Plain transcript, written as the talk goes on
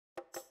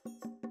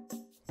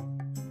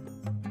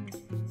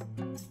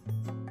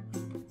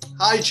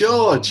Hi,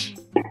 George.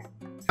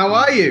 How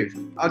are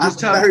you? I'm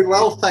very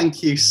well,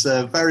 thank you,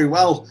 sir. Very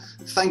well.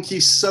 Thank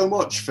you so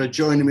much for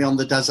joining me on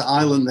the desert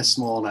island this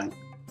morning.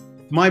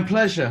 My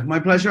pleasure. My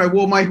pleasure. I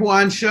wore my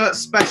Hawaiian shirt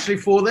specially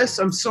for this.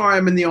 I'm sorry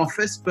I'm in the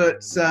office,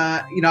 but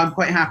I'm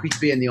quite happy to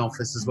be in the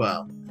office as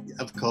well.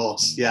 Of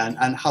course, yeah.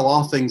 And how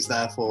are things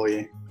there for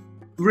you?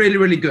 Really,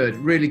 really good.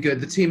 Really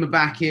good. The team are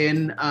back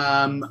in.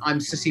 I'm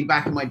sitting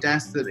back at my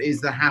desk. That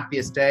is the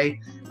happiest day.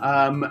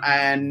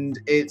 And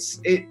it's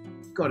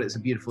a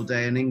beautiful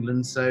day in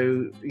England.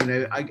 So,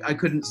 I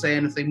couldn't say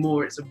anything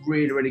more. It's a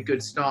really, really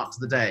good start to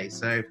the day.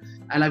 So,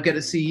 and I get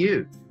to see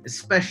you,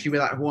 especially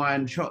with that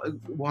Hawaiian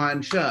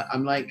shirt.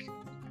 I'm like,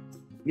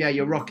 yeah,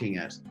 you're rocking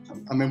it.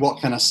 I mean, what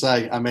can I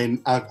say? I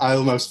mean, I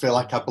almost feel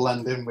like I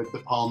blend in with the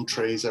palm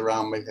trees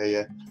around me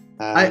here.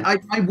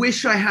 I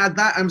wish I had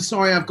that. I'm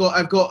sorry, I've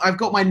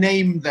got my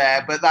name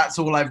there, but that's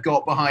all I've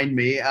got behind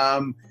me.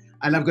 And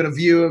I've got a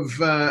view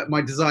of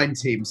my design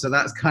team, so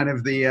that's kind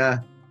of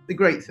the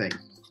great thing.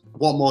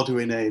 What more do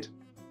we need?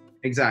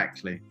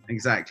 Exactly.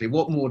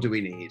 What more do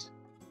we need?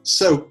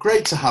 So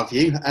great to have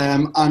you.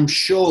 I'm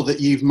sure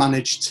that you've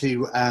managed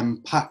to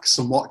pack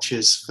some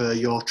watches for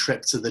your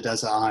trip to the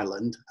desert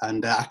island,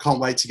 and I can't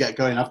wait to get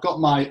going. I've got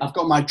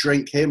my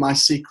drink here, my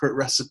secret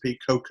recipe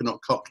coconut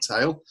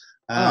cocktail.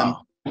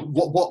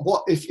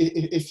 What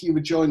if you were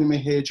joining me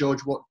here,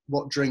 George?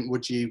 What drink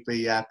would you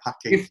be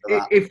packing for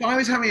that? If I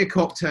was having a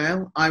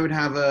cocktail, I would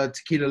have a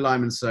tequila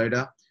lime and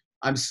soda.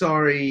 I'm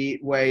sorry,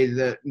 Wade,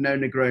 that no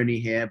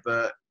Negroni here,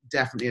 but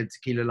definitely a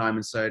tequila lime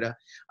and soda.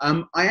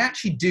 I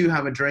actually do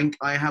have a drink.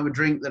 I have a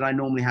drink that I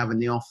normally have in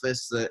the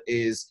office that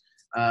is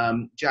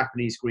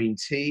Japanese green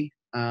tea.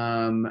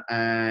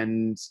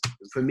 And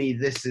for me,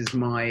 this is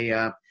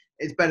my,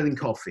 it's better than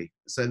coffee.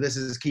 So this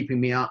is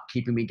keeping me up,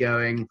 keeping me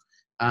going.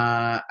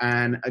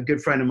 And a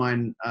good friend of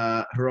mine,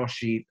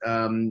 Hiroshi,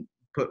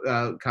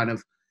 kind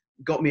of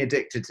got me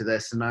addicted to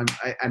this,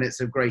 and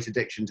it's a great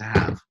addiction to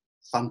have.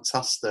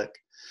 Fantastic.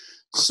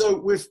 So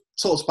we've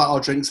talked about our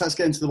drinks. Let's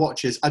get into the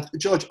watches.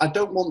 George, I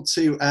don't want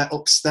to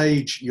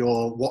upstage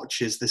your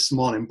watches this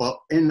morning, but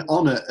in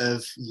honour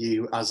of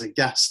you as a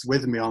guest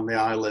with me on the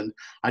island,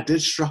 I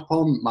did strap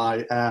on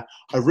my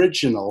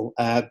original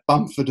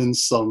Bamford &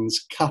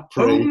 Sons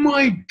Capri. Oh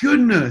my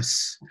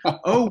goodness!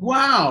 Oh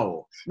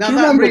wow! Now Do you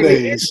remember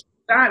these?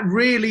 That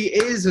really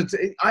is.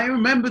 I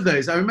remember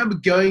those. I remember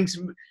going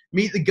to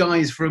meet the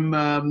guys from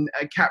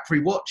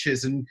Capri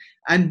Watches, and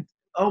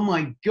oh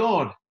my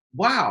god!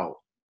 Wow.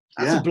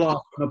 That's a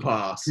blast from the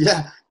past.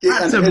 Yeah,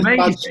 that's and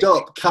amazing. It's badged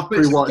up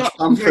Capri Watch,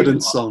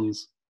 Bamford &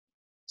 Sons.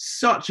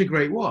 Such a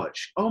great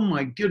watch. Oh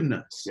my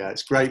goodness. Yeah,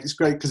 it's great. It's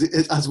great because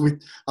as we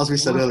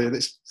said earlier,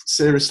 it's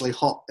seriously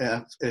hot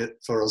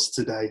for us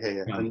today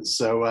here, and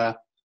so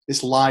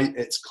it's light,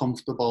 it's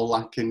comfortable.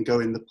 I can go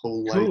in the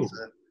pool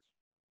later.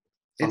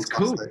 It's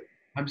cool.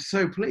 I'm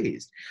so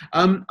pleased.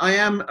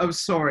 I'm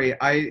sorry.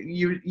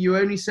 You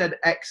only said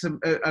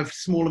a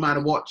small amount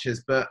of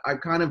watches, but I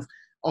kind of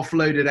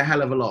offloaded a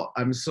hell of a lot.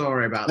 I'm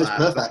sorry about that. It's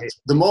perfect.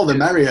 The more the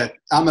merrier.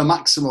 I'm a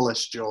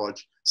maximalist,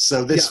 George.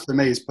 So this for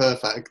me is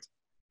perfect.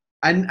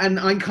 And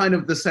I'm kind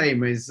of the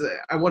same.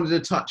 I wanted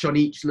to touch on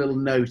each little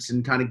note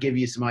and kind of give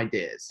you some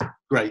ideas.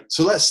 Great.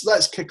 So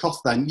let's kick off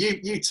then.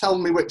 You tell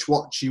me which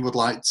watch you would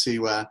like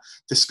to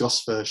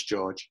discuss first,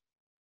 George.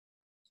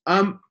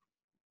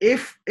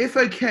 If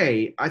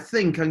okay, I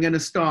think I'm going to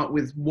start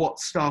with what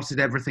started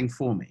everything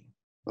for me.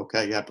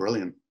 Okay. Yeah.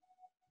 Brilliant.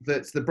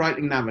 That's the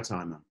Breitling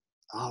Navitimer.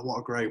 Oh, what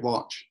a great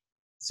watch.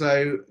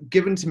 So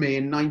given to me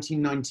in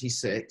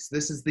 1996,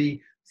 this is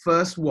the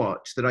first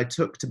watch that I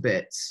took to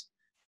bits,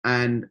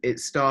 and it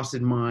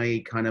started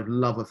my kind of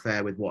love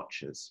affair with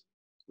watches.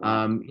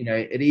 Wow.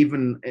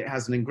 It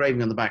has an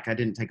engraving on the back. I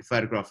didn't take a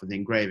photograph of the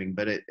engraving,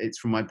 but it's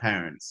from my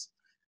parents.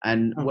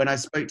 And when I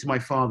spoke to my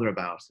father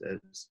about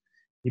it,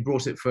 he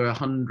brought it for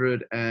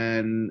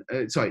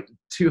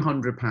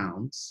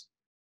 £200.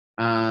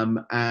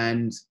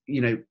 And,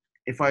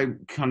 if I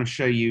kind of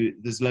show you,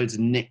 there's loads of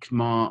nick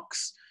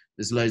marks,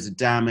 there's loads of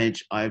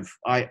damage. I've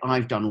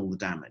done all the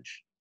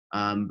damage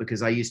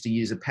because I used to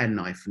use a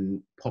penknife and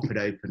pop it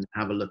open and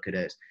have a look at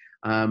it.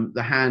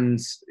 The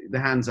hands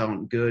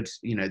aren't good.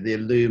 The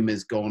lume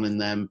is gone in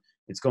them.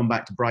 It's gone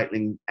back to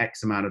Breitling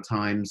X amount of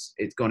times.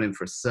 It's gone in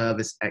for a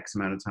service X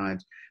amount of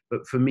times.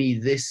 But for me,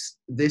 this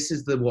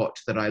is the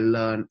watch that I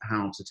learned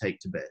how to take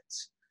to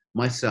bits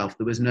myself.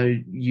 There was no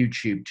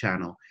YouTube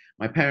channel.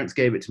 My parents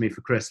gave it to me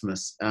for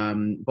Christmas.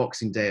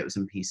 Boxing Day, it was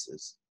in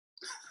pieces.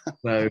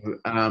 So,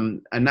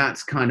 and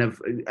that's kind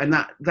of, and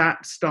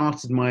that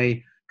started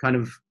my kind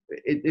of,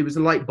 it was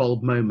a light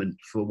bulb moment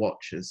for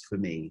watches for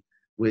me,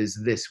 was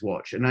this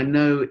watch. And I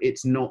know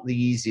it's not the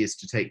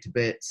easiest to take to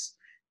bits.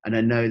 And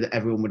I know that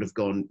everyone would have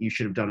gone, you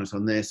should have done it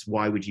on this.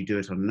 Why would you do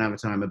it on a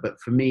Navitimer? But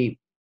for me,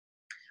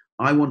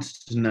 I wanted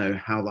to know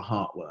how the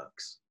heart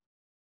works.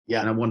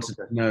 Yeah. And I wanted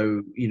to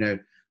know,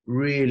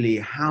 really,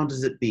 how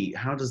does it beat?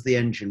 How does the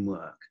engine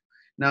work?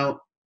 Now,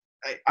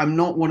 I'm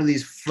not one of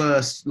these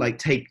first,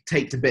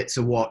 take to bits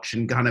a watch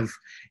and kind of,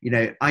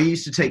 I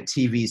used to take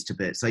TVs to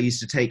bits. I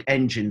used to take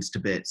engines to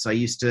bits. So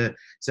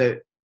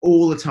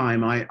all the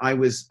time.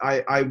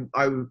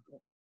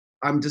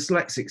 I'm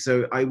dyslexic,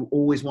 so I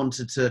always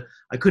wanted to.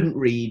 I couldn't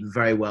read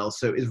very well,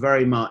 so it was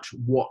very much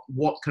what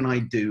can I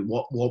do?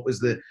 What was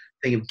the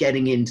thing of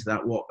getting into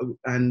that?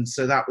 And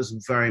so that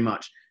was very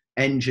much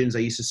engines. I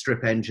used to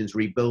strip engines,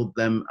 rebuild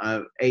them.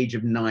 Age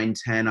of 9,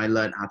 10, I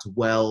learned how to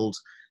weld.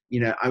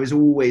 I was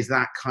always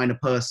that kind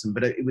of person,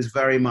 but it was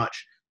very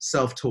much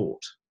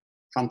self-taught.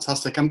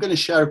 Fantastic. I'm going to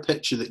share a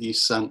picture that you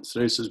sent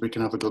through so we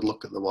can have a good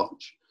look at the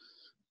watch.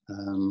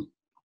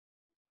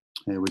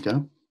 Here we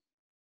go.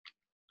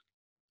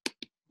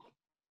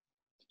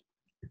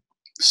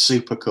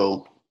 Super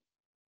cool.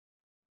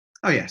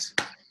 Oh, yes.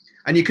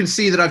 And you can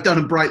see that I've done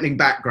a Breitling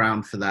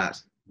background for that.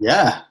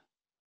 Yeah.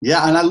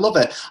 Yeah, and I love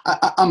it.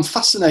 I'm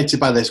fascinated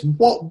by this.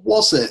 What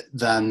was it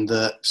then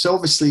that, so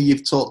obviously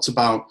you've talked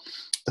about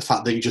the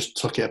fact that you just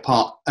took it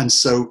apart, and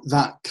so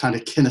that kind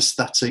of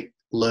kinesthetic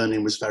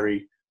learning was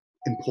very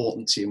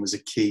important to you and was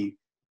a key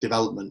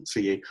development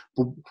for you.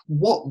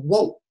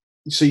 But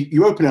so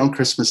you open it on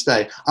Christmas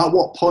Day. At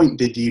what point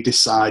did you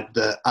decide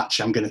that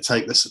actually I'm going to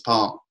take this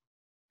apart?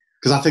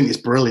 Because I think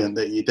it's brilliant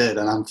that you did,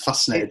 and I'm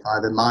fascinated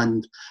by the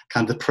mind,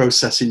 kind of the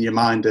process in your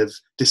mind of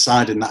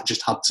deciding that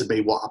just had to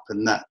be what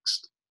happened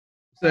next.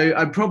 So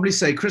I'd probably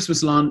say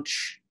Christmas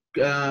lunch,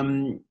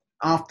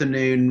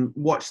 afternoon,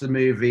 watch the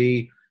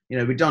movie.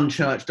 We've done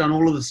church, done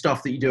all of the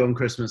stuff that you do on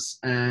Christmas,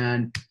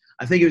 and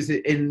I think it was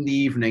in the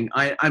evening.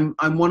 I'm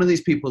one of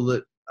these people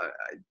that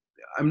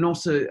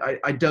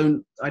I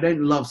don't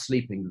love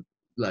sleeping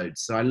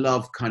loads. So I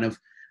love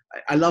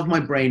my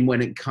brain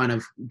when it kind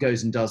of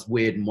goes and does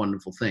weird and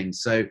wonderful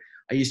things. So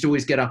I used to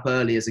always get up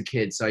early as a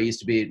kid. So I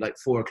used to be like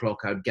 4 o'clock.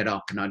 I'd get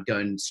up and I'd go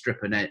and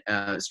strip a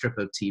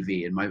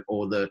TV,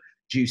 or the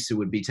juicer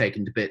would be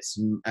taken to bits,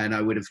 and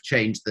I would have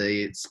changed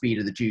the speed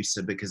of the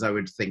juicer because I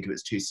would think it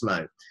was too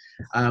slow.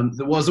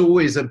 There was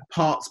always a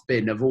parts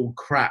bin of all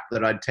crap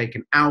that I'd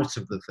taken out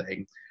of the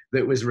thing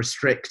that was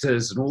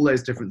restrictors and all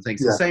those different things.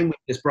 Yeah. The same with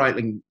this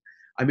Breitling.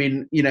 I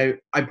mean,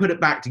 I put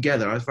it back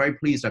together. I was very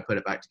pleased I put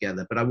it back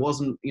together, but I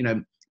wasn't,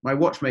 my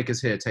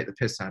watchmakers here take the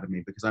piss out of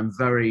me because I'm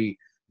very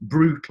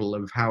brutal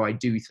of how I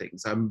do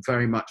things. I'm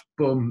very much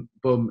boom,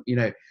 boom,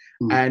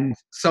 and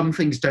some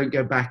things don't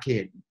go back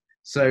in.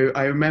 So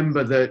I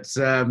remember that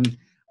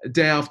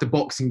day after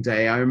Boxing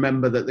Day, I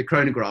remember that the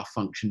chronograph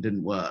function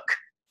didn't work.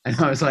 And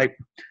I was like,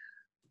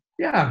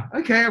 yeah,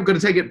 okay, I'm going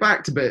to take it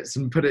back to bits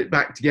and put it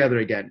back together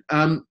again.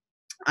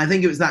 I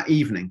think it was that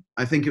evening.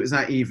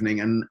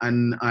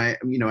 And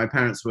my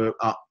parents were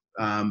up,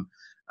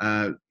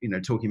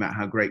 talking about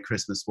how great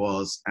Christmas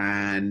was.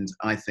 And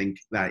I think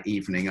that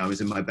evening I was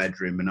in my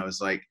bedroom and I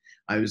was like,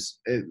 I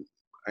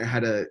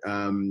had a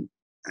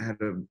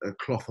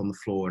cloth on the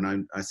floor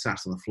and I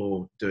sat on the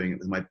floor doing it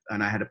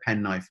and I had a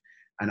penknife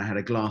and I had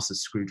a glass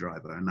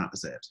screwdriver, and that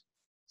was it.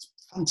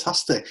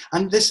 Fantastic.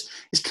 And this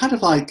is kind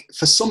of like,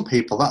 for some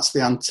people, that's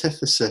the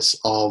antithesis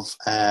of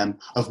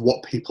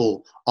what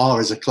people are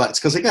as a collector.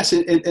 Because I guess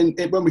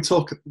when we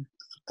talk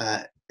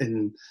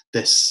in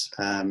this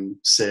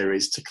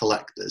series to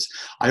collectors,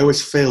 I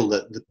always feel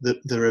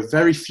that there are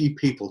very few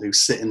people who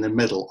sit in the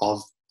middle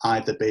of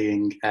either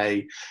being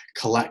a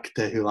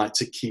collector who like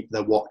to keep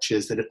their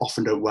watches that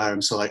often don't wear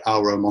them. So like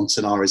Auro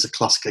Montanaro is a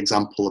classic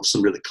example of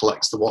somebody that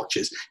collects the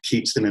watches,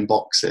 keeps them in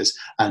boxes,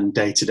 and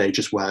day to day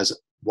just wears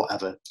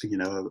whatever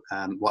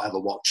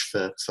watch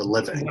for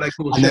living. What I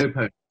call show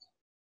pony.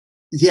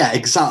 Yeah,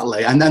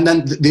 exactly. And then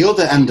the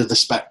other end of the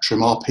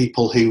spectrum are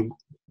people who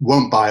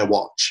won't buy a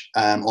watch,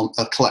 who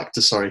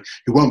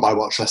won't buy a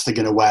watch unless they're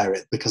going to wear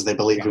it because they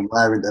believe in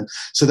wearing them.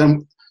 So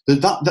then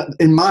that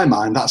in my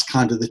mind, that's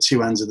kind of the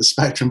two ends of the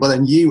spectrum. But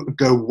then you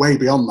go way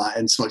beyond that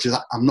in so much as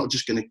I'm not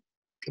just going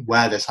to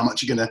wear this, I'm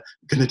actually going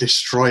to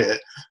destroy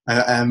it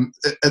at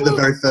the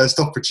very first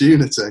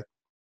opportunity.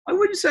 I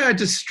wouldn't say I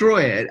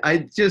destroy it.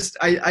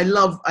 I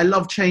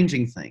love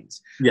changing things.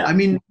 Yeah. I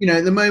mean,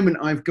 at the moment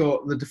I've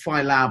got the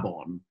Defy Lab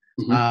on.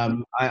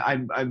 Mm-hmm.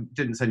 I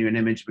didn't send you an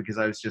image because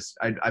I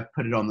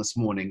put it on this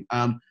morning.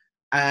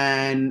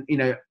 And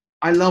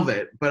I love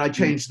it, but I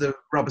changed the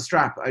rubber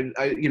strap.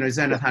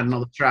 Zenith had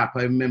another strap.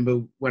 I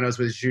remember when I was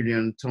with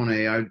Julien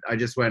Tonnet, I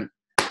just went,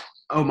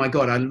 oh my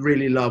God, I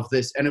really love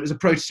this. And it was a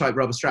prototype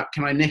rubber strap.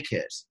 Can I nick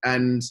it?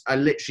 And I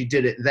literally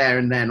did it there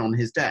and then on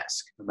his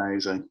desk.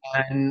 Amazing.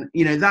 And,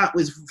 that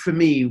was, for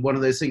me, one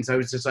of those things. I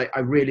was just like, I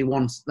really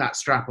want that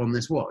strap on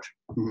this watch.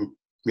 Mm-hmm.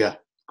 Yeah,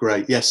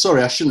 great. Yeah,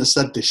 sorry, I shouldn't have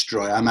said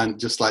destroy. I meant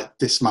just like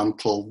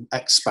dismantle,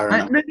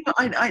 experiment.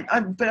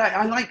 But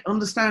I like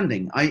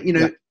understanding.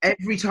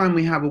 Every time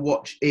we have a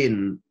watch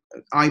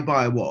I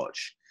buy a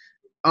watch.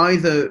 I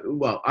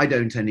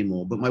don't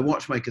anymore, but my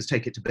watchmakers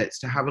take it to bits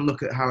to have a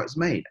look at how it's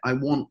made. I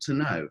want to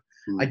know.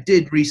 I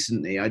did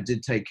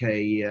take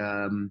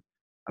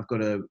I've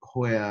got a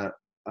Hoya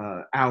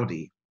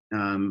Audi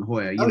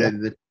Hoya,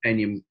 the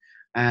titanium,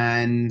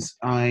 and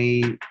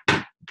I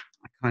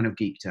kind of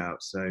geeked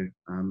out. So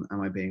am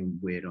I being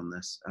weird on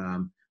this?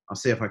 I'll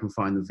see if I can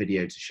find the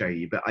video to show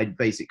you. But I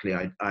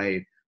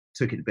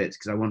took it to bits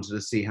because I wanted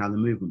to see how the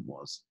movement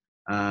was.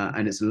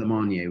 And it's a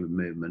Lemanier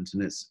movement,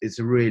 and it's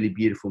a really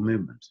beautiful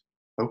movement.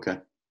 Okay.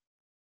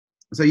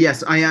 So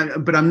yes, I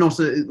am, but I'm not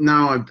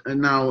now.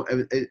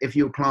 If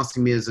you're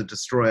classing me as a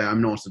destroyer,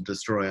 I'm not a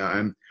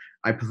destroyer.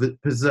 I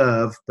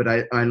preserve, but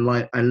I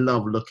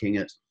love looking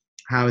at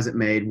how is it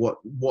made,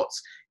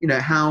 what's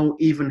how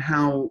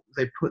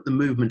they put the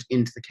movement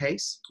into the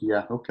case.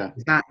 Yeah. Okay.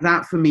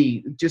 That for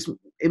me just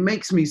it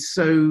makes me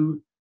so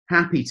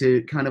happy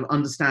to kind of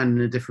understand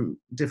in a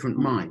different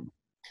mind.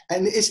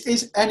 And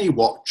is any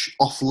watch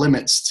off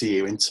limits to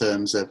you in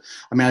terms of?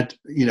 I mean,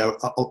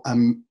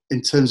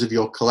 in terms of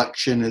your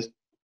collection, is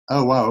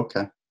oh wow,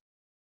 okay.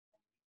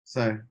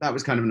 So that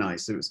was kind of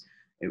nice. It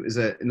was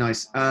a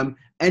nice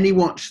any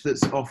watch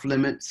that's off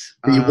limits.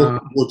 But you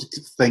would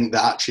think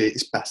that actually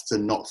it's better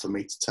not for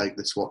me to take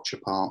this watch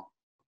apart.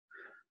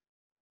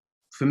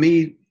 For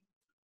me,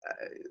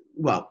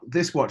 well,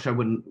 this watch I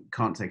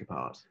can't take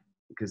apart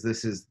because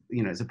this is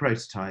it's a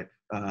prototype.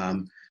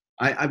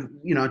 I've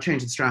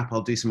changed the strap.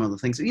 I'll do some other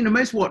things.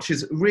 Most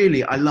watches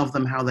really I love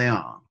them how they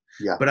are.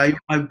 Yeah. But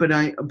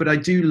I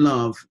do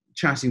love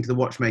chatting to the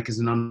watchmakers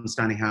and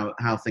understanding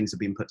how things have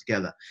been put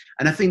together.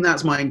 And I think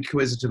that's my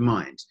inquisitive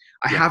mind.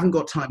 I haven't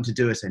got time to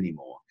do it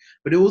anymore.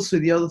 But also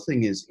the other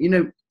thing is,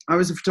 I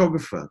was a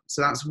photographer,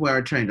 so that's where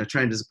I trained. I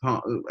trained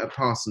at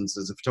Parsons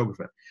as a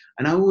photographer.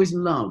 And I always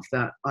loved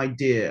that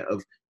idea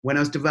of when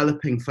I was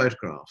developing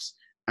photographs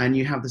and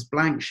you have this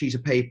blank sheet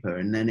of paper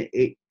and then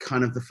it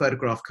kind of the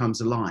photograph comes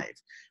alive.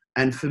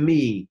 And for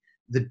me,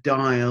 the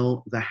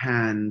dial, the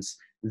hands,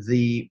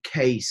 the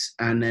case,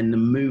 and then the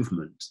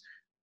movement,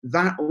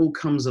 that all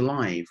comes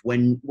alive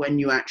when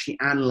you actually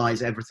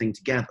analyze everything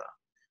together.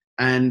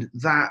 And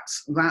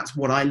that's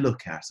what I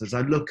look at as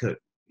I look at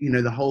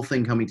the whole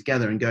thing coming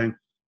together and going,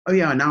 oh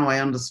yeah, now I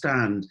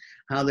understand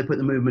how they put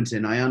the movement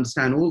in. I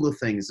understand all the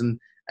things, and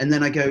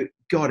then I go,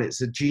 God, it's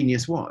a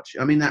genius watch.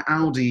 I mean, that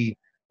Audi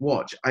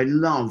watch, I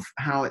love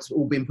how it's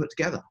all been put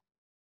together.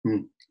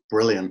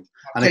 Brilliant.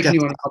 I'm taking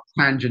you on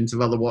a tangent of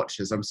other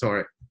watches. I'm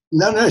sorry.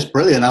 No, it's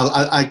brilliant.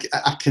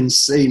 I can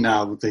see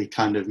now the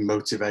kind of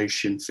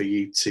motivation for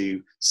you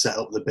to set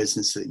up the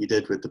business that you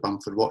did with the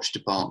Bamford Watch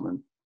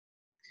Department.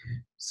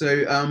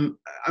 So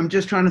I'm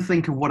just trying to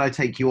think of what I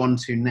take you on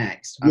to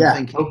next.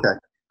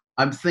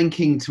 I'm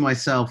thinking to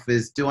myself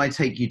do I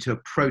take you to a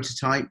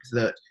prototype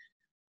that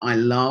I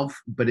love,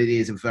 but it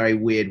is a very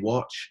weird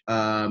watch,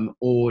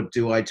 or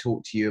do I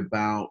talk to you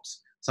about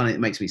something that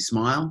makes me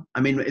smile?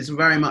 I mean, it's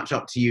very much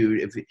up to you.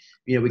 If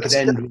we could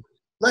end.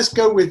 Let's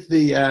go with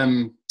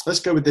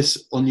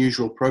this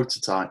unusual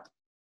prototype.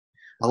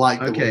 I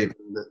like the weird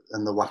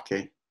and the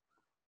wacky.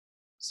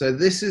 So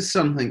this is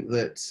something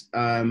that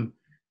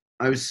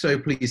I was so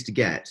pleased to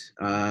get.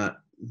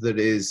 That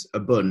is a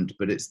Bund,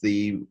 but it's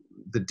the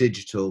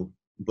digital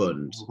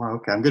Bund. Oh,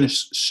 okay, I'm going to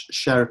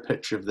share a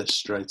picture of this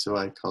straight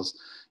away because,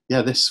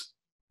 yeah, this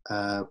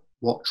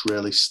watch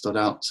really stood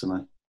out to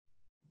me.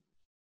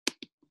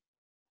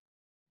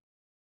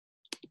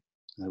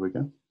 There we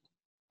go.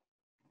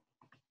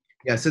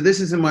 Yeah, so this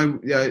is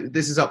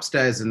this is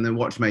upstairs in the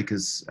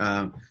watchmaker's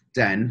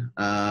den,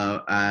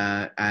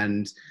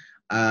 and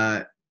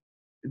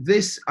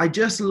this I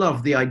just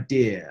love the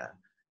idea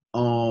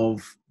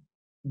of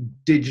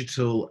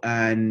digital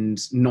and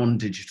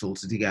non-digital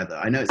together.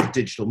 I know it's a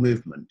digital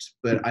movement,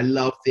 but I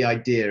love the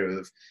idea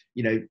of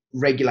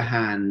regular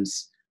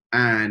hands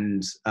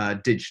and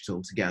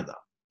digital together.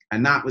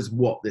 And that was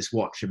what this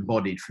watch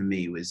embodied for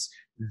me, was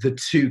the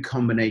two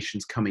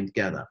combinations coming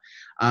together.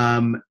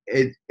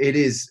 It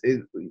is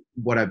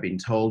what I've been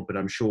told, but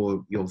I'm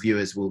sure your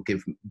viewers will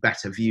give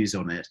better views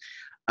on it.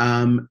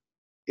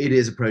 It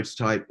is a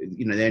prototype.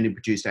 They only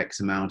produced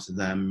X amount of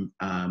them,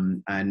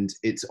 and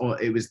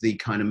it was the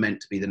kind of meant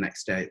to be the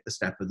next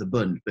step of the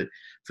Bund. But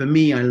for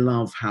me, I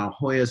love how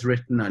Hoyer's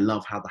written. I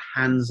love how the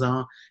hands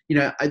are.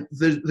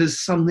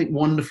 There's something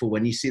wonderful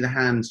when you see the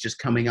hands just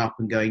coming up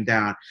and going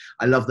down.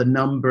 I love the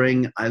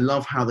numbering. I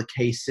love how the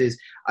case is.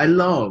 I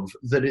love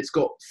that it's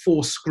got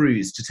 4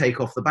 screws to take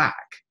off the back.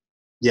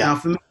 Yeah. Now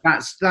for me,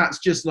 that's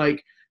just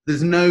like,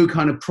 there's no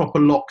kind of proper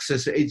lock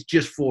system. It's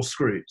just 4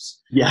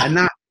 screws. Yeah. And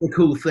that's the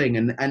cool thing.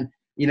 And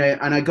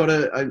I got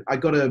a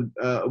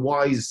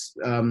Wise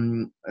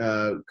kind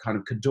of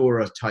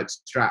Cadora type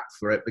strap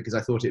for it because I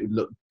thought it would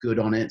look good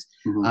on it.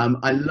 Mm-hmm.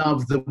 I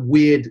love the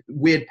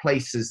weird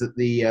places that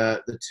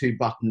the 2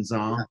 buttons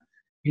are.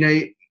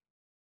 Yeah.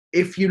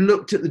 If you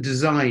looked at the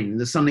design,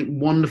 there's something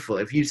wonderful.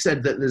 If you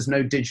said that there's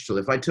no digital,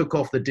 if I took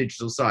off the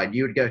digital side,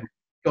 you would go,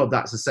 God,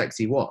 that's a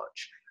sexy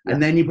watch. Yeah.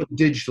 And then you put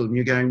digital and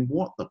you're going,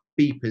 what the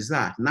beep is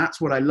that? And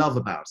that's what I love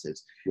about it.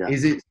 Yeah.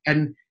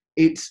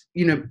 It's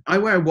I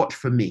wear a watch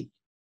for me.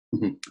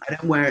 Mm-hmm. I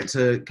don't wear it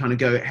to kind of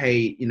go,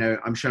 hey,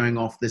 I'm showing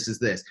off, this is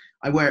this.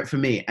 I wear it for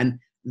me. And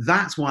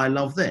that's why I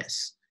love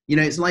this.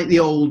 It's like the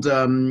old,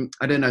 I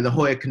don't know, the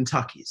Hoya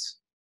Kentuckys.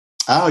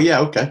 Oh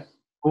yeah. Okay.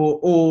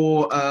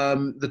 Or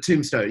the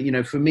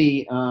Tombstone, for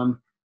me, I'm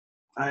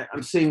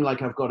seeing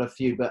like I've got a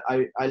few, but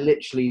I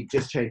literally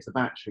just changed the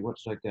battery. What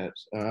did I get?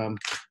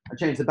 I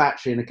changed the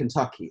battery in a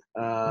Kentucky.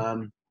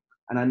 And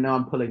I know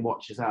I'm pulling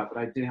watches out, but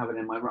I do have it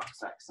in my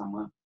rucksack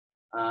somewhere.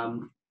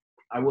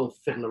 I will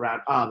fiddle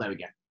around. There we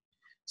go.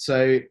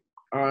 So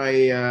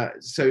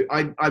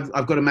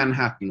I've got a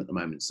Manhattan at the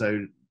moment.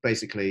 So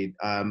basically,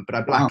 but I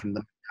Wow. blackened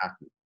the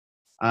Manhattan.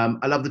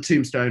 I love the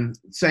Tombstone.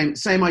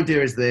 Same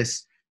idea as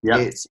this. Yeah.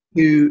 It's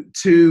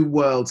two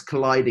worlds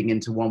colliding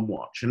into one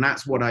watch, and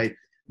that's what I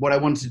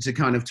wanted to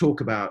kind of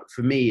talk about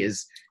for me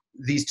is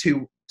these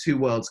two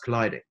worlds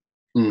colliding.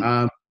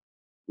 Mm.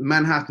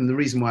 Manhattan, the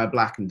reason why I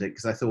blackened it,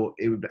 because I thought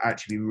it would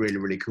actually be really,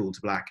 really cool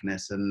to blacken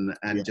it and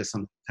Yeah. just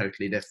something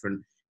totally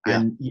different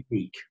Yeah. and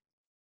unique.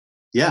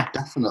 Yeah,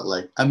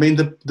 definitely. I mean,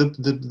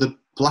 the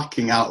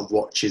blacking out of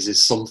watches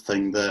is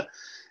something that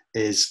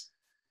is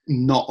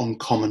not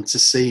uncommon to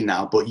see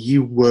now, but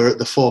you were at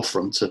the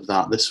forefront of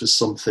that. This was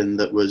something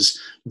that was,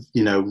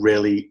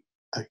 really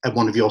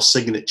one of your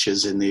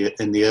signatures in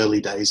the early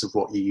days of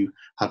what you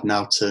have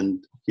now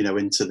turned,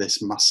 into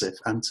this massive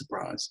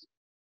enterprise.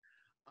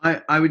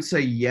 I would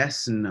say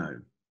yes and no.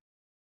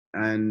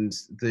 And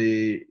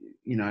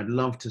I'd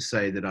love to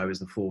say that I was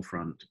the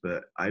forefront,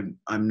 but I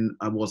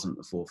wasn't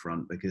the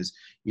forefront, because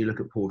you look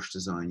at Porsche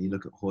design, you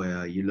look at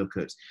Hoyer, you look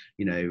at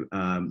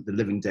the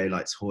Living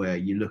Daylights Hoyer,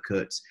 you look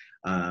at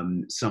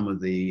some of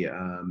the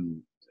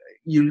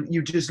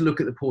you just look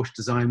at the Porsche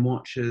design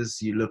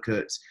watches, you look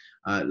at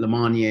Le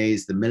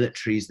Marniers, the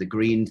militaries, the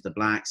greens, the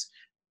blacks.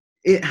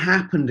 It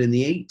happened in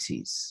the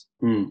 80s.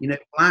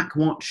 Black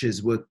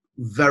watches were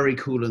very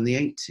cool in the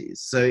 80s.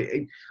 So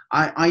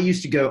I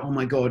used to go, oh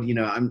my God,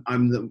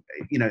 I'm the,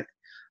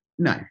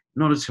 no,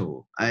 not at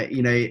all.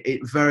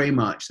 It very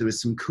much, there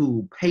was some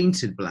cool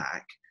painted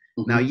black.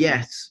 Mm-hmm. Now,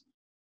 yes,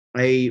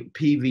 a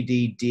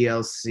PVD,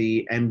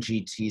 DLC,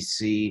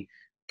 MGTC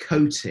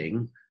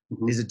coating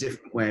is a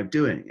different way of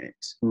doing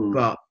it.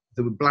 But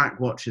the black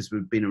watches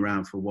have been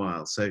around for a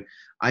while. So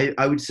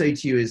I would say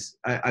to you is,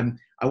 I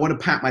want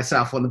to pat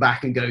myself on the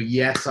back and go,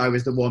 yes, I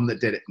was the one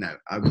that did it. No,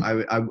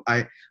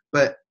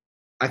 but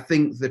I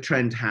think the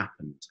trend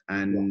happened,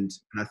 and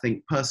I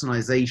think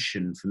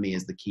personalization for me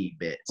is the key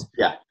bit.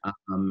 Yeah.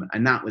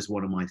 And that was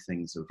one of my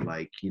things of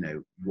like,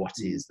 what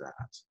is that?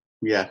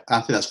 Yeah, I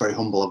think that's very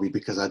humble of you,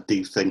 because I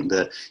do think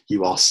that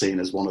you are seen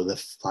as one of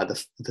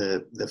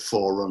the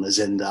forerunners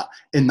in that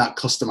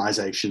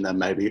customization. Then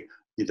maybe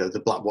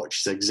the black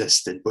watches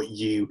existed, but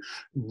you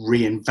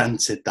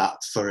reinvented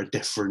that for a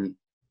different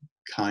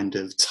kind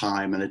of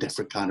time and a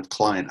different kind of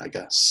client, I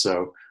guess.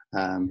 So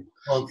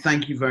well,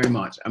 thank you very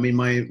much. I mean,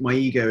 my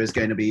ego is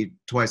going to be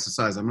twice the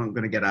size. I'm not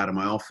going to get out of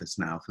my office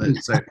now.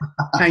 So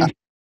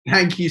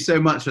thank you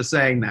so much for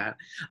saying that.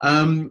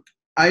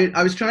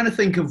 I was trying to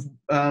think of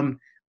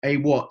a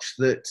watch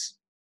that,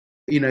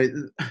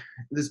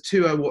 there's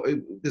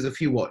a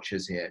few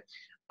watches here.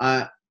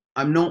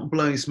 I'm not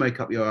blowing smoke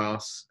up your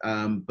ass,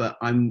 but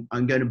I'm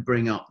going to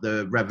bring up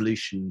the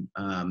Revolution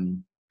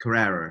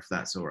Carrera, if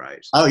that's all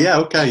right. Oh yeah,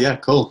 okay, yeah,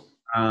 cool.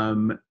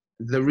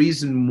 The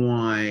reason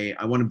why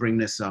I want to bring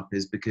this up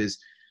is because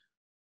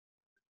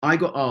I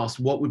got asked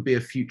what would be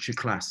a future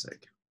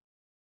classic.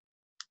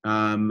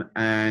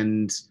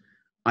 And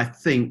I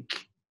think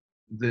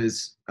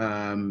there's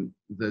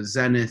the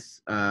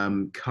Zenith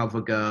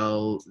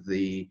CoverGirl,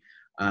 the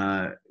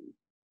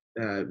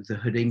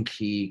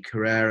Hodinkee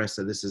Carrera.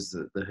 So this is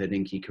the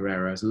Hodinkee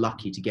Carrera. I was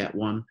lucky to get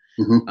one.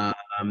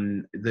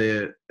 Mm-hmm.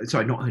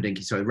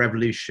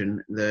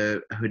 Revolution,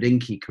 the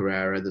Hodinkee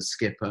Carrera, the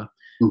Skipper.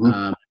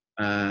 Mm-hmm.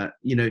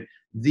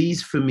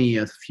 These for me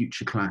are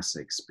future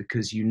classics,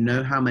 because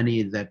how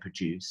many they're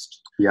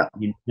produced. Yeah.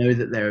 You know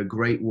that they're a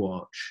great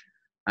watch.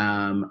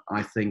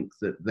 I think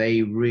that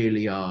they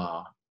really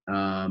are.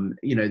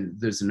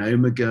 There's an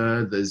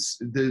Omega.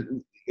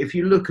 If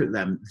you look at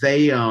them,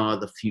 they are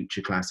the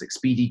future classics.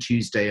 Speedy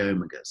Tuesday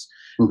Omegas.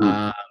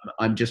 Mm-hmm.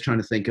 I'm just trying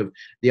to think of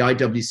the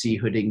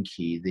IWC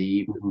Hodinkee,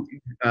 the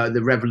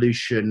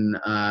Revolution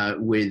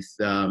with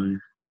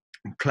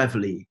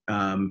Cleverly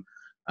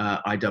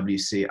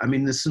IWC. I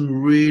mean, there's some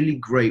really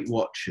great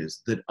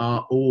watches that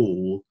are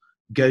all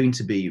going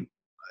to be,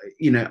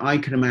 I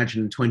can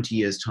imagine in 20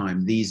 years'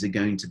 time, these are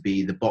going to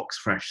be the box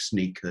fresh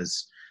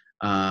sneakers.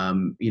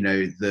 The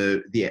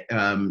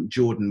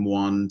Jordan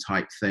 1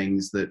 type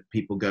things that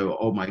people go,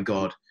 oh my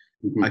God,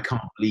 I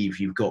can't believe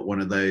you've got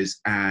one of those,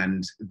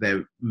 and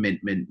they're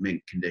mint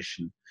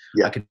condition.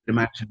 Yeah. I can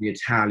imagine the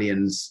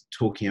Italians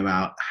talking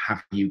about,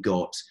 have you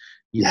got,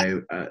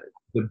 the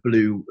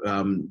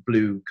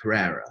blue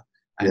Carrera,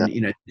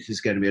 and this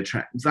is going to be a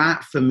track.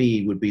 That for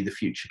me would be the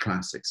future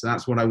classic. So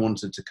that's what I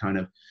wanted to kind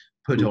of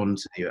put on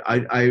to you.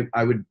 I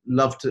would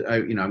love to,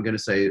 I'm going to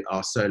say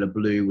our Solar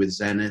Blue with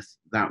Zenith.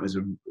 That was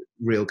a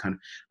real kind of,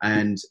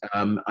 and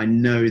I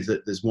know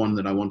that there's one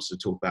that I wanted to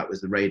talk about was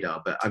the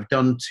Radar, but I've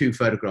done 2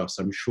 photographs.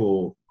 I'm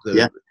sure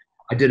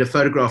I did a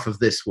photograph of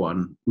this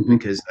one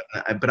because,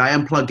 but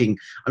I'm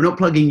not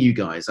plugging you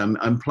guys.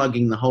 I'm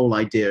plugging the whole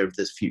idea of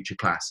this future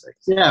classic.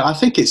 Yeah, I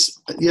think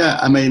it's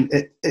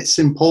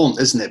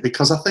important, isn't it?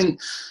 Because I think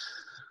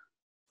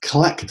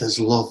collectors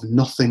love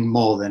nothing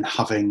more than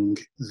having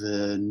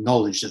the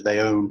knowledge that they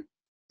own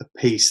a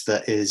piece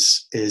that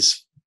is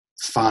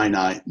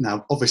finite.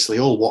 Now, obviously,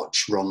 all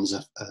watch runs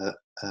are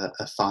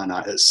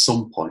finite at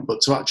some point, but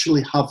to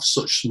actually have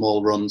such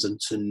small runs and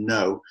to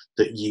know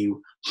that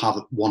you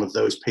have one of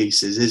those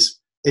pieces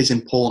is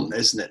important,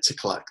 isn't it, to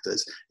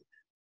collectors?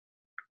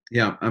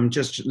 Yeah, I'm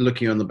just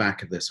looking on the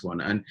back of this one,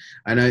 and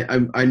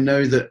I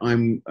know that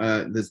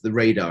there's the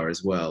radar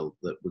as well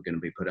that we're going to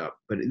be put up,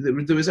 but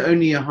there was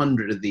only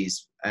 100 of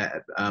these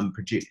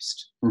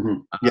produced,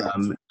 Mm-hmm. Yeah.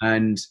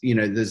 And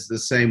there's the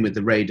same with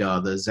the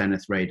radar, the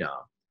Zenith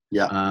radar.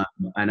 Yeah.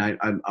 And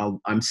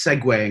I'm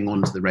segueing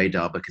onto the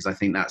radar because I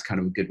think that's kind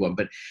of a good one.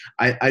 But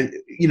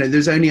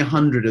there's only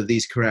 100 of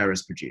these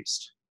Carreras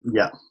produced.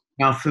 Yeah.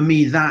 Now for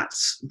me,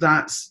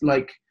 that's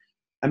like,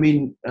 I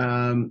mean.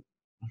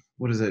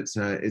 What is it?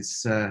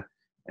 It's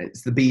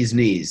the bee's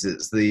knees.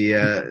 It's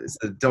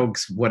the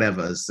dog's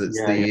whatever.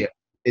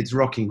 It's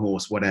rocking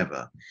horse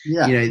whatever.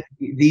 Yeah.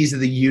 These are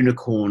the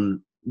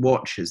unicorn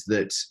watches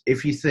that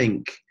if you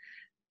think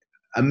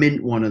a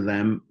mint one of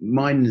them,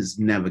 mine is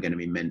never going to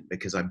be mint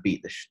because I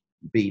beat the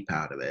beep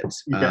out of it.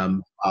 Yeah.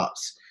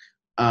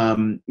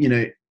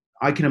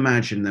 I can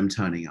imagine them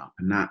turning up,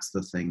 and that's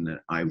the thing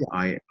that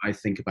I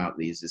think about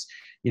these is,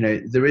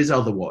 there is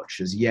other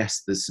watches.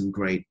 Yes, there's some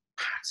great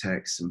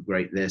Patek, some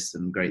great this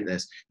and great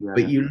this,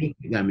 but you look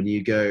at them and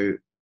you go,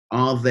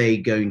 are they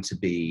going to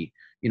be,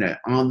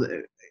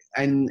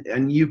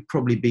 and you've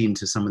probably been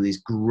to some of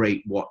these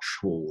great watch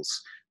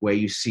halls where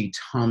you see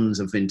tons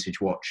of vintage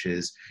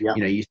watches.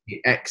 You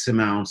see X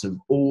amount of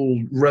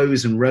all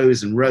rows and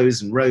rows and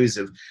rows and rows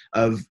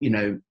of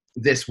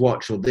this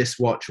watch or this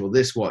watch or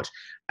this watch,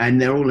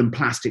 and they're all in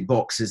plastic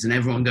boxes, and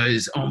everyone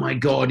goes, oh my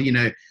god,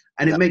 and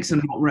it makes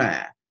them not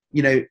rare.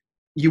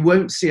 You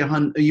won't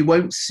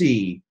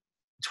see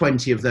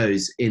 20 of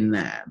those in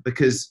there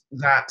because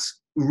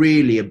that's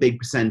really a big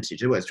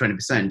percentage. Well, it's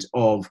 20%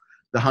 of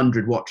the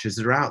 100 watches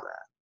that are out there.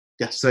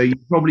 Yes. So you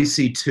probably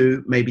see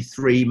 2, maybe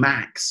 3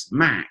 max.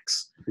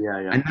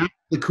 Yeah. And that's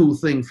the cool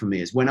thing for me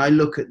is when I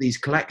look at these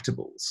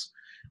collectibles,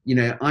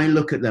 I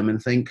look at them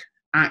and think,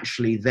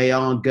 actually, they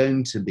are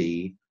going to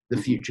be the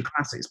future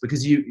classics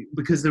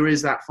because there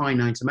is that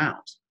finite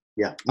amount.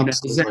 Yeah. The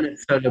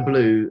Zenith Solar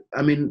Blue.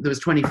 I mean, there was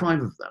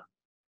 25 of them,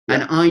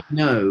 and I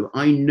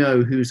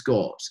know who's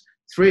got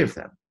 3 of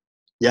them.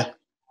 Yeah.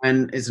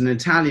 And is an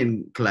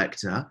Italian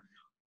collector,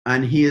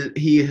 and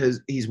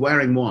he's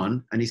wearing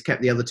one, and he's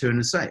kept the other 2 in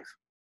a safe.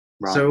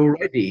 Right. So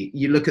already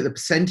you look at the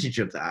percentage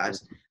of that,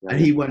 and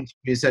he went to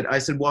me and said, I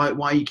said, why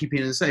are you keeping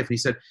it in a safe? And he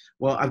said,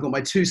 well, I've got my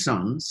 2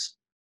 sons.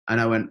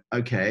 And I went,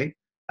 okay.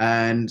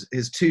 And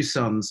his 2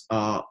 sons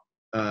are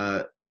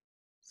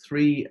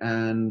 3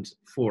 and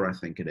 4, I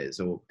think it is,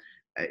 or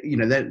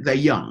they're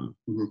young.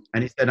 Mm-hmm.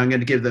 And he said, I'm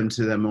going to give them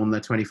to them on their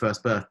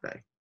 21st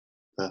birthday.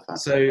 Perfect.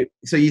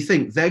 So you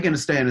think they're going to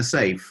stay in a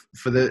safe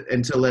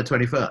until their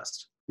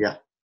 21st? Yeah,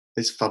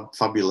 it's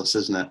fabulous,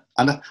 isn't it?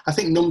 And I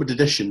think numbered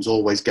editions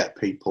always get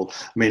people.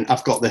 I mean,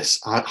 I've got this.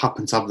 I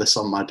happen to have this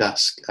on my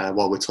desk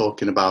while we're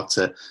talking about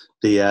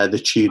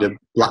the Tudor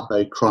Black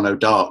Bay Chrono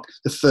Dark.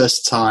 The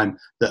first time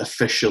that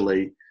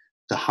officially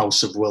the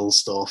House of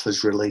Wilsdorf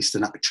has released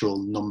an actual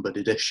numbered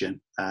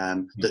edition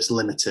that's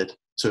limited.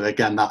 So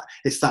again, that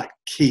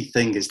key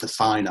thing is the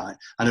finite.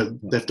 I know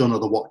they've done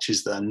other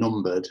watches that are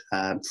numbered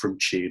from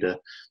Tudor,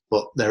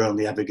 but they're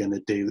only ever going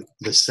to do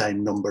the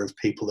same number of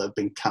people that have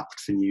been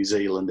capped for New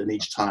Zealand. And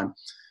each time,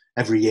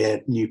 every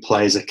year, new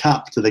players are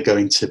capped. They're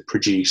going to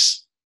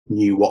produce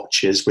new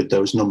watches with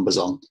those numbers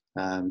on.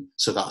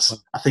 So that's,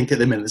 I think at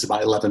the minute, it's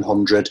about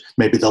 1,100.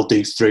 Maybe they'll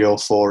do 3 or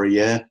 4 a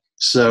year.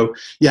 So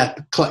yeah,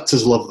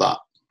 collectors love that.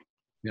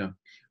 Yeah,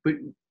 but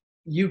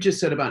you just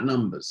said about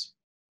numbers,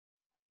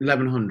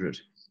 1,100.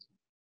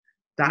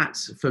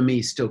 That's for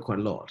me still quite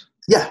a lot.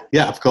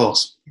 Yeah, of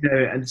course.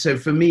 And so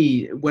for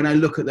me, when I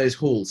look at those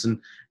halls, and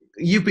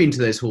you've been to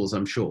those halls,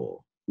 I'm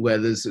sure, where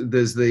there's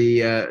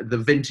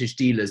the vintage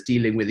dealers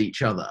dealing with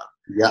each other.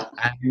 Yeah.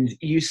 And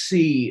you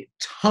see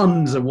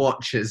tons of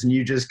watches, and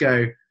you just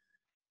go,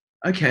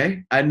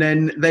 okay. And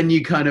then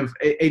you kind of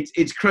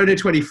it's Chrono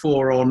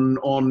 24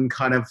 on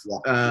kind of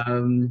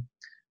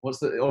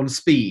on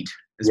speed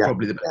is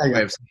probably the best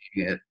way of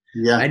saying it.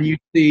 Yeah. And you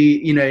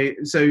see,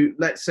 so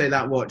let's say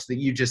that watch that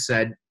you just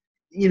said,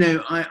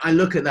 I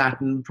look at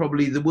that and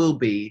probably there will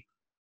be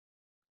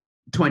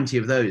 20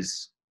 of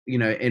those,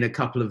 in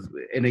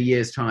a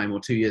year's time or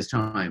 2 years'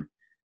 time,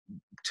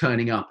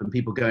 turning up and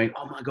people going,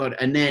 oh my God.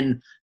 And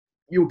then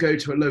you'll go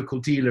to a local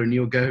dealer and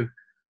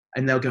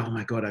they'll go, oh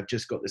my God, I've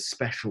just got this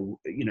special,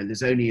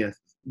 there's only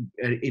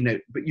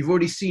but you've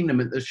already seen them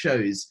at the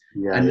shows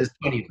and there's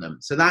 20 of them.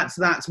 So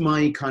that's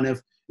my kind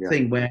of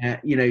thing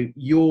where,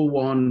 your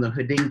one, the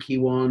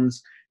Hodinkee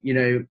ones,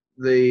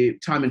 the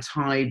Time and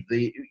Tide,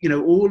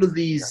 all of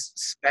these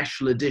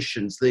special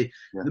editions, the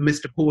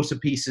Mr. Porter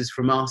pieces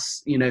from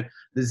us, the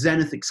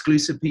Zenith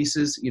exclusive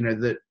pieces,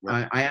 that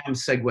I am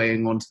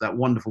segueing onto that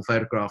wonderful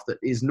photograph that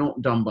is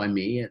not done by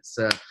me.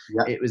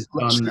 It was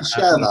done. Let's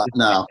share that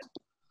now.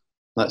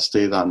 Let's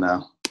do that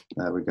now.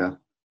 There we go.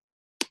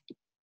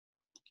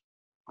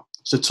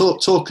 So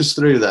talk us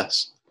through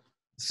this.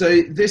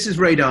 So this is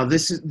Radar.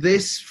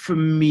 This for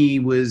me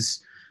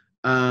was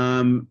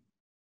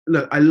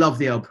look, I love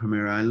the El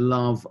Primero. I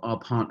love our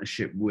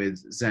partnership with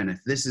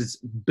Zenith. This is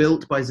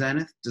built by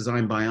Zenith,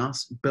 designed by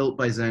us, built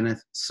by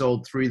Zenith,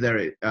 sold through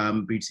their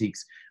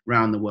boutiques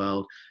around the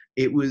world.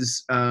 It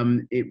was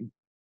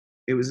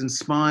it was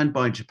inspired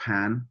by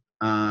Japan.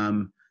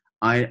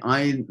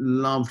 I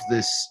love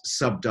this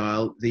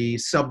subdial. The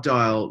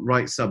subdial,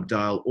 right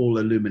subdial, all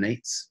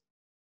illuminates.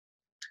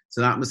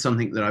 So that was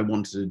something that I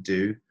wanted to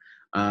do.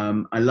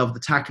 I love the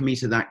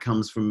tachometer that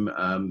comes from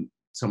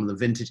some of the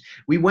vintage.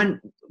 We went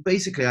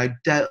basically. I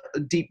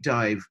deep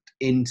dived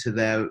into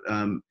their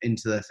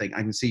thing.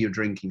 I can see you're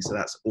drinking, so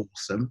that's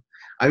awesome.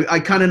 I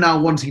kind of now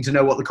wanting to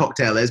know what the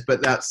cocktail is,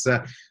 but that's.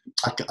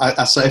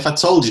 I say if I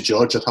told you,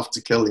 George, I'd have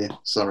to kill you.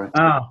 Sorry.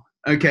 Oh,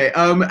 okay.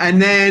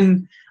 And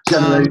then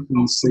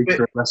Generation's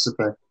secret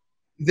recipe.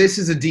 This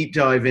is a deep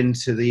dive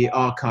into the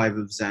archive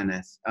of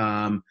Zenith.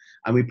 And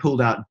we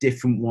pulled out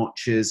different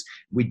watches.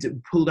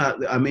 Pulled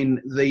out, I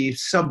mean, the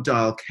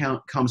subdial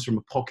comes from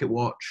a pocket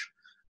watch.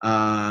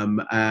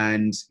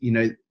 And, you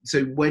know,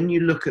 so when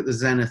you look at the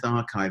Zenith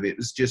archive, it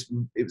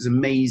was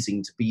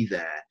amazing to be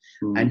there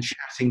and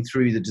chatting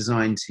through the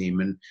design team.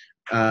 And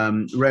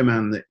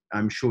Roman, that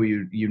I'm sure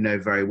you know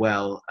very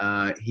well,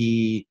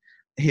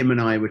 him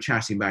and I were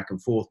chatting back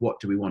and forth. What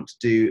do we want to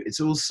do? It's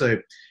also,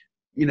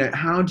 you know,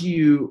 how do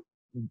you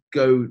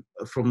go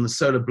from the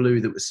solar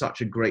blue that was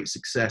such a great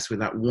success with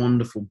that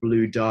wonderful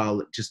blue dial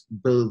that just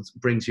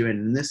brings you in,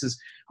 and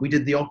we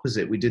did the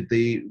opposite. We did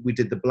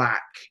the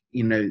black,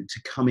 you know,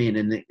 to come in,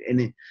 and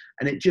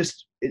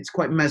it's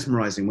quite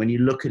mesmerizing when you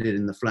look at it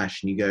in the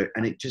flesh and you go,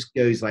 and it just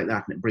goes like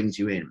that and it brings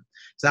you in.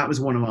 So that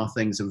was one of our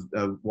things of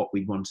what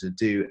we wanted to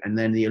do. And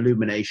then the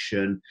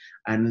illumination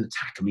and the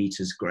tachometer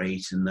is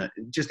great, and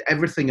just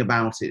everything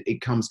about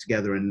it comes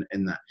together in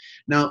that.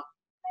 Now,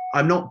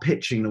 I'm not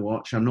pitching the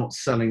watch, I'm not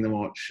selling the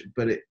watch,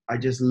 but I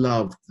just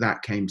loved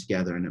that came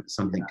together, and it was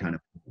something kind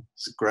of.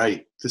 It's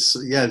great.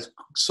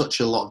 Such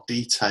a lot of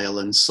detail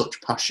and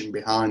such passion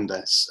behind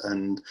this,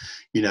 and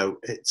you know,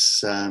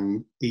 it's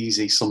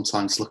easy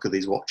sometimes to look at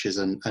these watches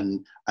and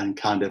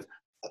kind of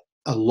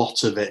a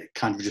lot of it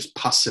kind of just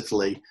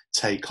passively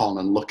take on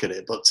and look at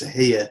it, but to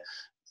hear,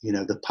 you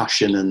know, the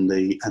passion and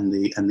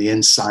the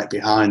insight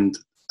behind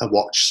a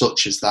watch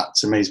such as that,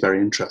 to me, is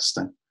very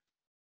interesting.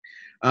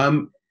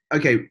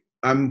 Okay,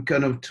 I'm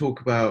going to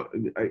talk about,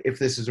 if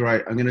this is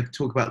right, I'm going to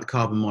talk about the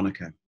Carbon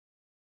Monaco.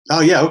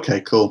 Oh, yeah, okay,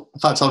 cool. In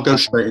fact, I'll go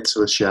straight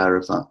into a share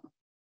of that.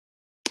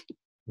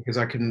 Because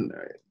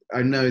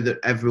I know that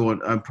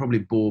everyone, I probably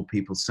bore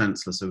people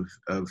senseless of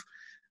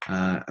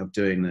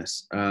doing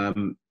this.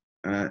 Actually,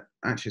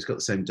 it's got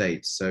the same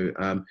date. So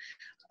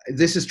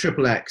this is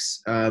Triple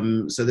X.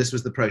 So this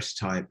was the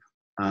prototype.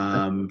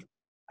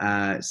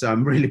 So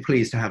I'm really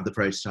pleased to have the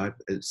prototype.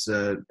 It's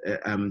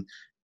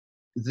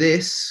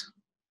this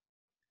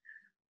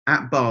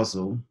at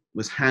Basel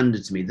was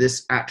handed to me.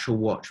 This actual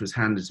watch was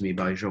handed to me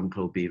by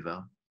Jean-Claude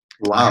Biver.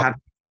 Wow.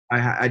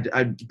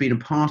 I'd been a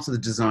part of the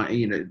design,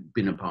 you know,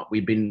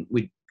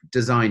 we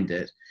designed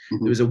it.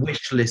 Mm-hmm. There was a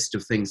wish list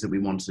of things that we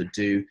wanted to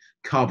do: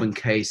 carbon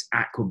case,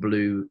 aqua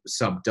blue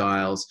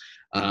subdials.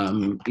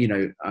 You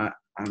know,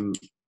 I'm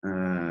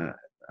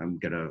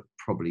gonna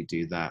probably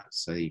do that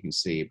so you can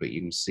see, but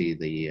you can see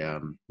the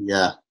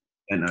yeah.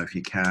 I don't know if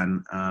you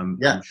can.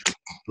 Yeah. I'm sure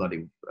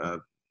bloody.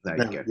 There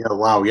you go. Yeah.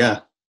 Wow. Yeah.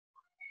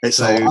 It's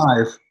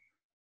alive.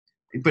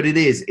 But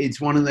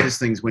it's one of those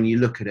things when you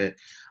look at it.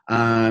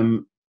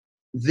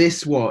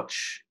 This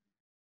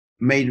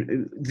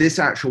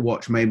actual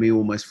watch made me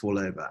almost fall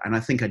over, and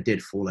I think I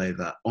did fall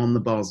over on the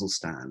Basel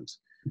stand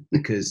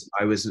because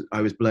I was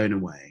blown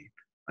away.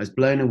 I was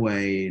blown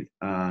away.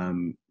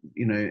 You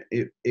know,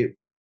 it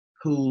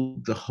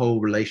pulled the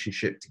whole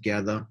relationship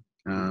together.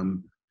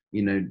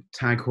 You know,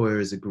 Tag Heuer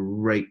is a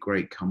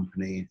great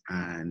company,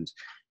 and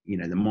you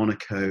know, the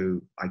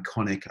Monaco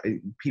iconic.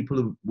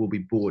 People will be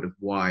bored of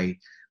why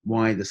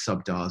the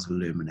subdials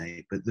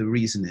illuminate, but the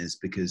reason is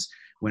because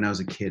when I was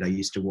a kid, I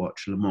used to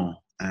watch Le Mans,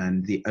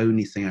 and the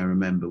only thing I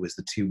remember was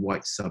the two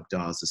white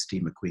subdials of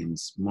Steve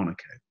McQueen's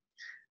Monaco,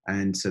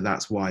 and so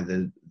that's why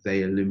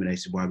they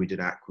illuminated. Why we did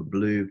aqua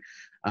blue.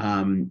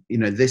 You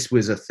know, this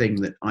was a thing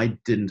that I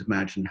didn't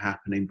imagine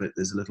happening, but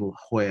there's a little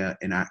Heuer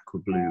in aqua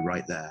blue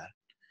right there.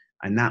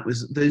 And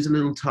those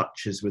little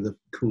touches were the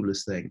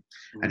coolest thing.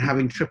 Mm-hmm. And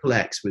having Triple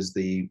X was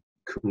the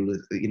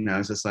coolest, you know, I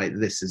was just like,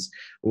 this is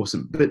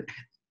awesome. But,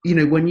 you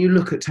know, when you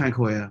look at Tag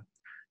Heuer,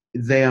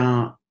 they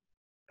are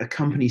a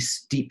company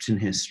steeped in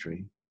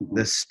history. Mm-hmm.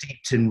 They're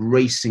steeped in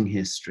racing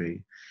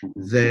history.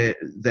 Mm-hmm.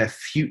 They're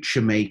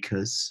future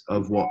makers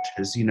of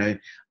watches, you know,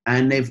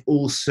 and they've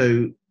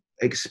also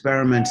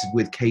experimented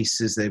with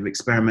cases, they've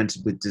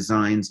experimented with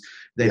designs,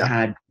 they've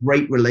had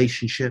great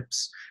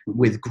relationships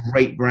with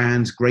great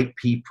brands, great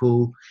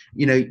people.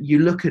 You know, you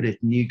look at it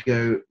and you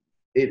go,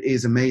 it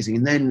is amazing.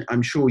 And then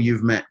I'm sure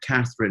you've met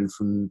Catherine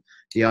from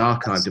the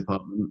archive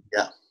department.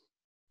 Yeah.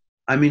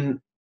 I mean,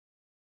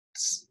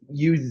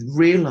 you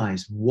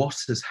realize what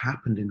has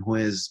happened in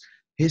Heuer's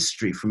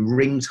history, from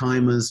ring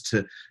timers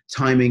to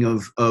timing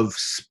of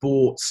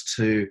sports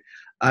to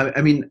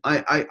I mean,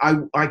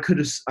 I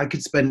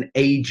could spend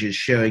ages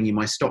showing you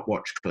my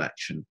stopwatch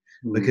collection,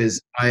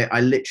 because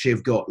I literally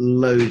have got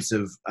loads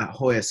of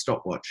Hoya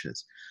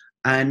stopwatches.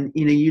 And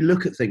you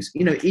look at things,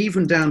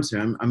 even down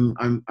to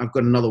I've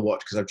got another watch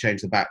because I've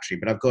changed the battery,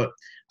 but I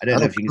don't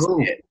know if you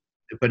can see it,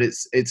 but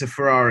it's a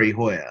Ferrari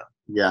Hoya.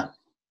 Yeah.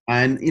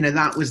 And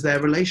that was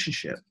their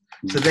relationship.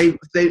 So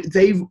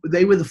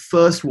they were the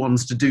first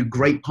ones to do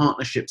great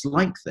partnerships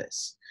like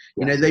this.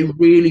 Yeah. They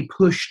really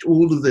pushed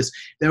all of this.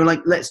 They were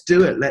like, let's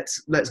do it.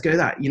 Let's go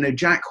that.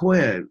 Jack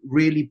Hoya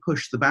really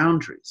pushed the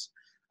boundaries.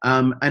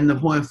 And the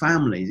Hoya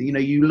family,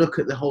 you look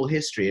at the whole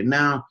history, and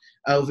now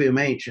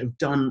LVMH have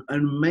done an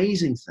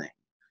amazing thing.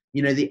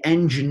 The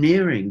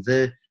engineering,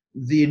 the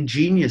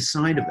ingenious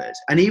side of it,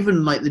 and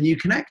even like the new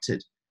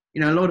connected.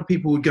 A lot of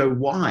people would go,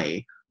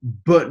 why?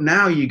 But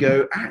now you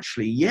go,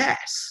 actually,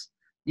 yes.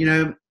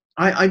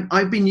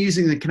 I've been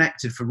using the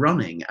connected for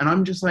running, and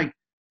I'm just like,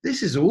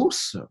 this is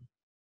awesome.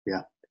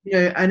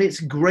 Yeah. And it's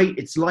great.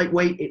 It's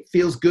lightweight. It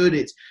feels good.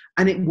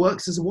 And it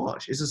works as a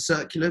watch. It's a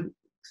circular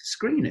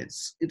screen.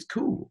 It's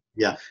cool.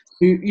 Yeah.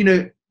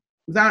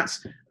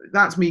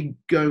 That's me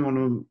going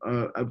on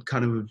a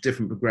kind of a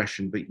different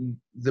progression. But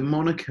the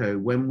Monaco,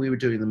 when we were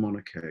doing the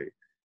Monaco,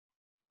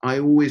 I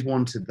always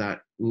wanted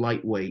that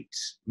lightweight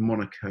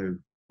Monaco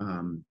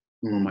on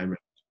my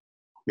wrist.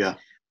 Yeah.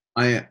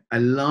 I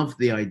loved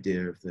the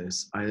idea of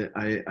this.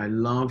 I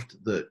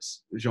loved that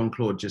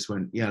Jean-Claude just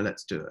went, yeah,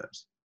 let's do it.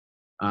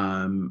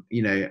 I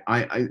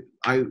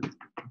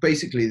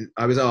basically,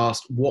 I was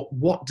asked,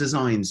 what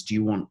designs do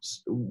you want?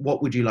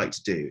 What would you like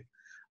to do?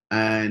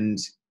 And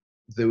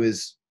there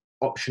was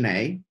option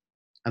A,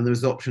 and there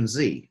was option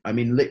Z. I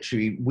mean,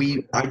 literally,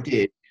 I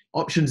did.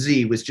 Option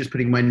Z was just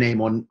putting my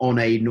name on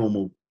a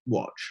normal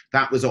watch.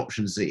 That was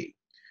option Z.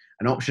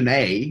 And option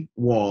A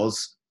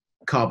was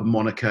carbon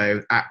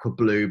Monaco, aqua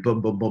blue,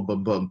 boom, boom, boom,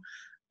 boom, boom.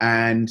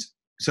 And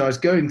so I was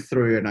going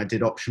through, and I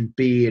did option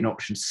B and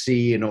option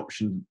C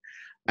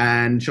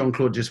and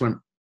Jean-Claude just went,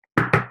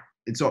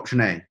 it's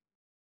option A.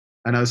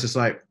 And I was just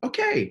like,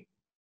 okay,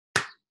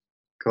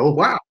 cool.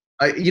 Wow.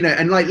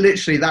 And like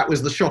literally that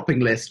was the shopping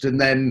list. And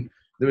then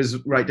there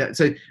was right down.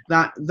 So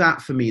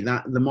that for me,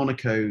 that the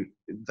Monaco,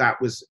 that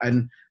was,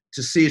 and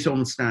to see it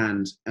on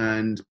stand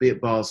and be at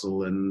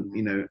Basel,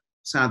 and,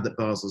 sad that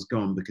Basel's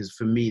gone, because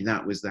for me,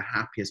 that was the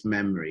happiest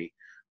memory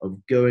of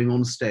going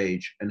on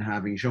stage and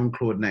having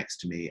Jean-Claude next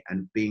to me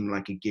and being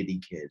like a giddy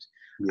kid.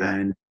 Yeah.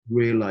 And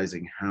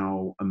realizing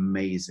how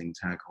amazing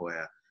Tag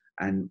Heuer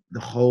and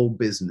the whole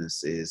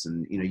business is.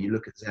 And, you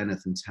look at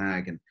Zenith and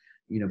Tag and,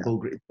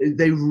 Bulgari,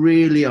 they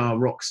really are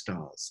rock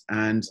stars.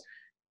 And,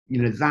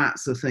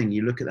 that's the thing.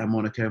 You look at that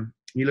Monaco,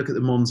 you look at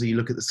the Monza, you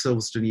look at the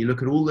Silverstone, you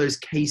look at all those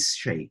case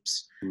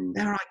shapes.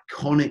 They're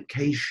iconic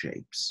case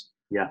shapes.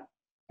 Yeah.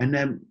 And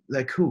then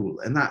they're cool.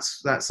 And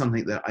that's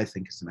something that I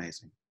think is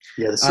amazing.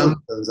 Yeah, the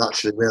Silverstone is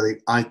actually really,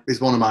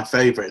 is one of my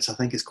favourites. I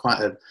think it's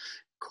quite a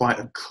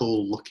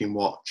cool looking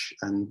watch,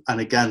 and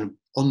again,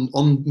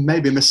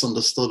 maybe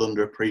misunderstood,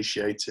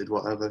 underappreciated,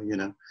 whatever,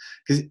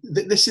 because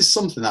this is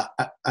something that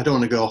I don't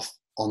want to go off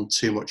on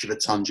too much of a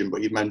tangent,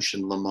 but you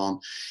mentioned Le Mans,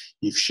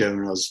 you've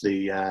shown us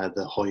the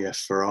Hoya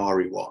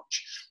Ferrari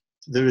watch.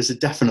 There is a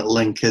definite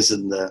link,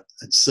 isn't there?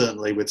 And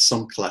certainly with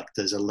some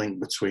collectors, a link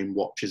between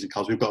watches and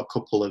cars. We've got a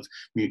couple of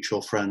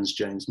mutual friends,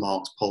 James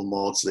Marks, Paul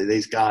Maudsley.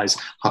 These guys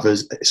have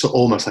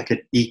almost like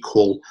an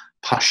equal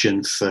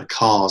passion for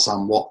cars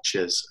and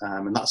watches,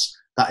 and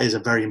that is a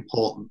very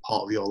important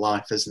part of your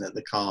life, isn't it?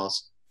 The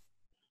cars.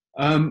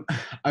 I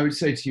would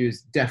say to you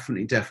is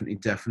definitely.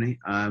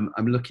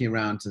 I'm looking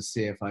around to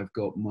see if I've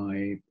got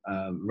my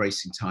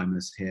racing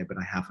timers here, but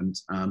I haven't.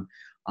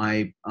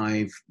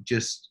 I've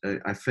just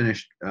I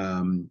finished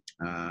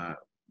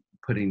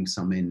putting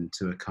some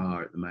into a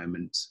car at the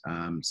moment.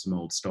 Some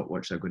old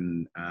stopwatch. I've got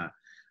an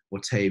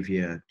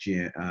Ortavia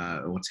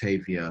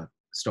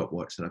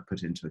stopwatch that I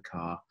put into a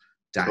car,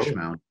 dash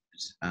mounted.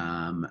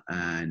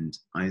 And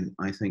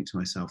I think to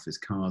myself, as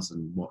cars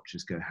and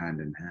watches go hand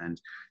in hand,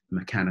 the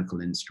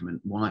mechanical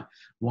instrument.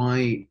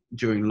 Why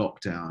during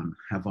lockdown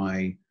have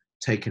I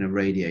taken a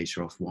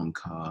radiator off one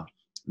car,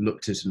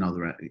 looked at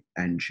another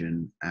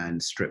engine,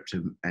 and stripped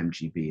an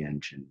MGB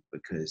engine?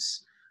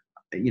 Because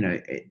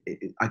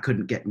I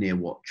couldn't get near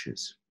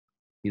watches.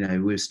 We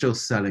were still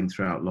selling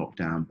throughout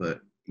lockdown,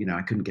 but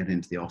I couldn't get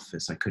into the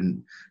office. I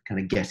couldn't kind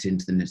of get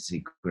into the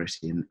nitty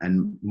gritty,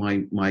 and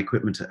my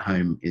equipment at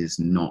home is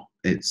not.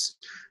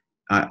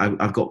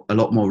 I've got a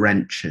lot more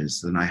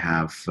wrenches than I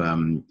have,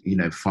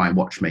 fine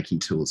watchmaking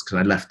tools, because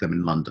I left them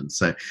in London.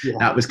 So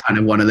that was kind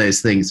of one of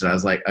those things that I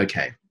was like,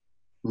 okay.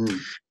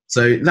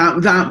 So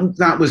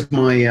that was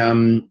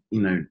my,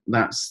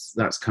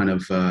 that's kind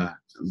of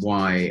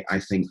why I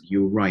think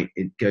you're right.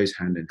 It goes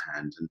hand in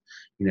hand,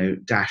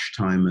 and dash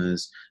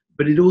timers,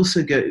 but it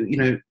also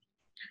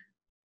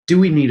do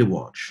we need a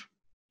watch?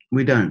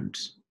 We don't.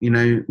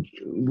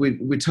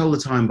 We tell the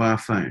time by our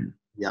phone.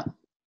 Yeah.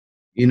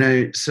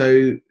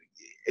 So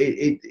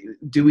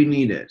do we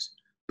need it?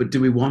 But do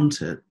we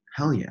want it?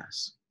 Hell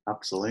yes.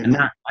 Absolutely. And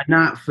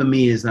that for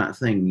me is that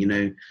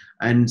thing,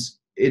 and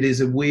it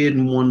is a weird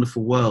and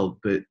wonderful world,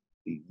 but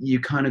you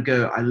kind of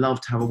go, I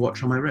love to have a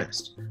watch on my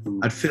wrist.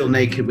 I'd feel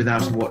naked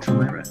without a watch on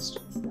my wrist.